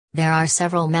There are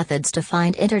several methods to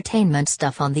find entertainment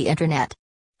stuff on the internet.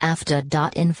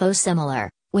 Afdah.info, similar,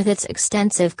 with its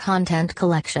extensive content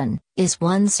collection, is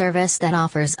one service that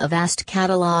offers a vast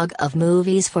catalog of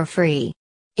movies for free.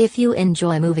 If you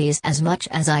enjoy movies as much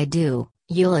as I do,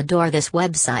 you'll adore this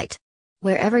website.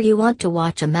 Wherever you want to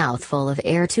watch A Mouthful of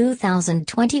Air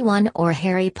 2021 or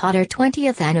Harry Potter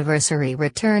 20th Anniversary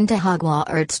Return to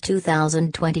Hogwarts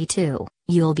 2022,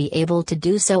 you'll be able to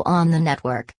do so on the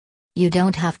network. You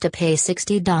don't have to pay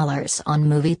 $60 on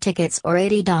movie tickets or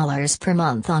 $80 per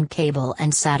month on cable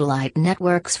and satellite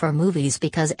networks for movies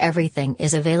because everything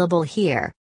is available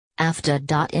here.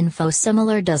 Afdah.info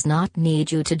similar does not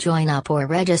need you to join up or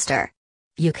register.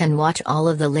 You can watch all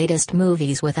of the latest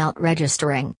movies without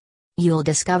registering. You'll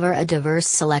discover a diverse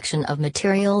selection of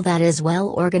material that is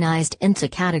well organized into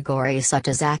categories such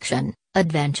as action,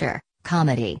 adventure,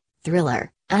 comedy,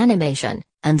 thriller, animation,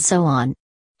 and so on.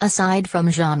 Aside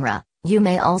from genre, you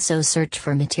may also search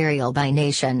for material by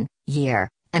nation, year,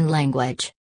 and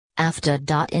language.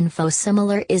 Afdah.info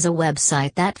similar is a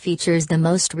website that features the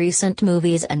most recent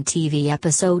movies and TV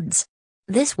episodes.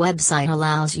 This website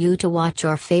allows you to watch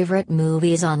your favorite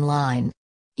movies online.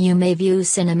 You may view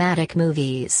cinematic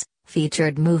movies,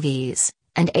 featured movies,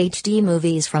 and HD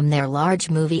movies from their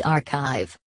large movie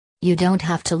archive. You don't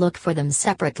have to look for them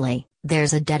separately.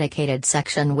 There's a dedicated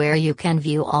section where you can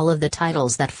view all of the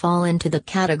titles that fall into the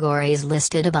categories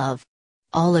listed above.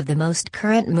 All of the most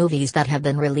current movies that have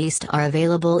been released are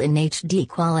available in HD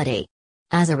quality.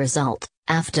 As a result,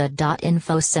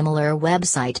 Afdah.info similar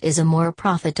website is a more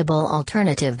profitable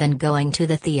alternative than going to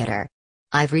the theater.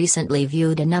 I've recently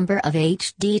viewed a number of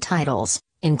HD titles,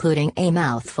 including A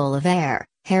Mouthful of Air,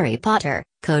 Harry Potter,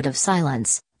 Code of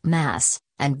Silence, Mass,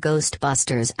 and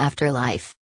Ghostbusters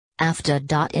Afterlife.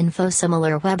 Afdah.info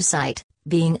similar website,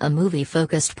 being a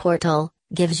movie-focused portal,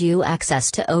 gives you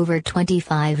access to over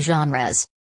 25 genres.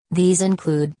 These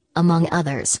include, among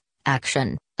others,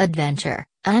 action, adventure,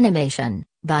 animation,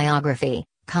 biography,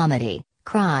 comedy,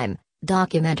 crime,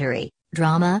 documentary,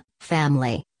 drama,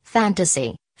 family,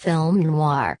 fantasy, film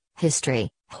noir, history,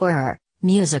 horror,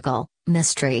 musical,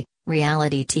 mystery,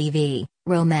 reality TV,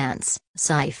 romance,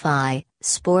 sci-fi,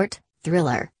 sport,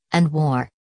 thriller, and war.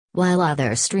 While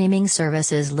other streaming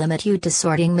services limit you to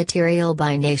sorting material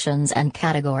by nations and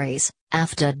categories,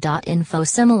 Afdah.info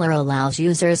similar allows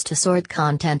users to sort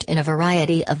content in a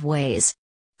variety of ways.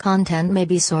 Content may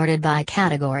be sorted by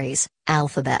categories,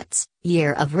 alphabets,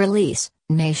 year of release,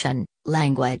 nation,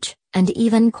 language, and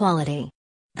even quality.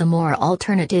 The more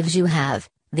alternatives you have,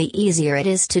 the easier it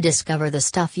is to discover the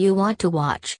stuff you want to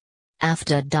watch.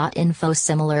 Afdah.info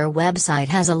similar website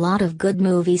has a lot of good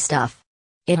movie stuff.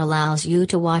 It allows you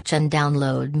to watch and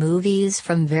download movies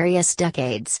from various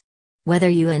decades. Whether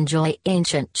you enjoy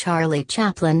ancient Charlie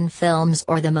Chaplin films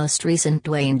or the most recent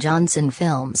Dwayne Johnson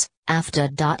films,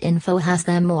 Afdah.info has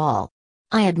them all.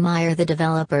 I admire the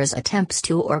developers' attempts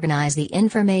to organize the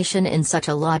information in such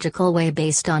a logical way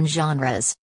based on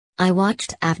genres. I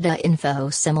watched Afdah.info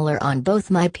similar on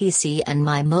both my PC and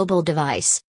my mobile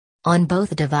device. On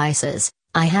both devices,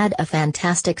 I had a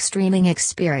fantastic streaming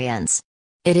experience.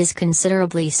 It is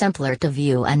considerably simpler to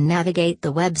view and navigate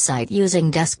the website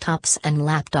using desktops and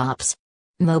laptops.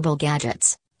 Mobile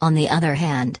gadgets, on the other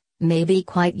hand, may be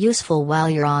quite useful while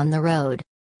you're on the road.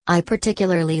 I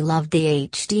particularly loved the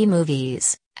HD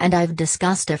movies, and I've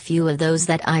discussed a few of those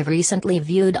that I've recently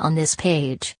viewed on this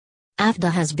page.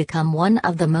 Afdah has become one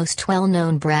of the most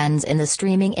well-known brands in the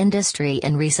streaming industry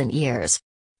in recent years.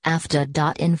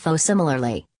 Afdah.info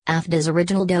similarly, Afdah's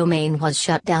original domain was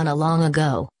shut down long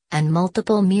ago, and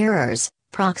multiple mirrors,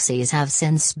 proxies have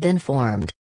since been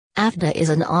formed. Afdah is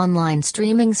an online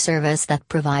streaming service that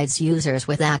provides users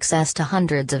with access to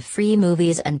hundreds of free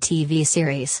movies and TV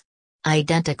series.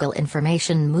 Identical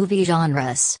information, movie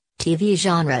genres, TV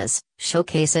genres,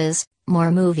 showcases,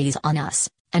 more movies on us,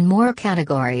 and more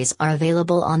categories are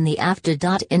available on the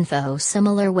Afdah.info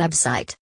similar website.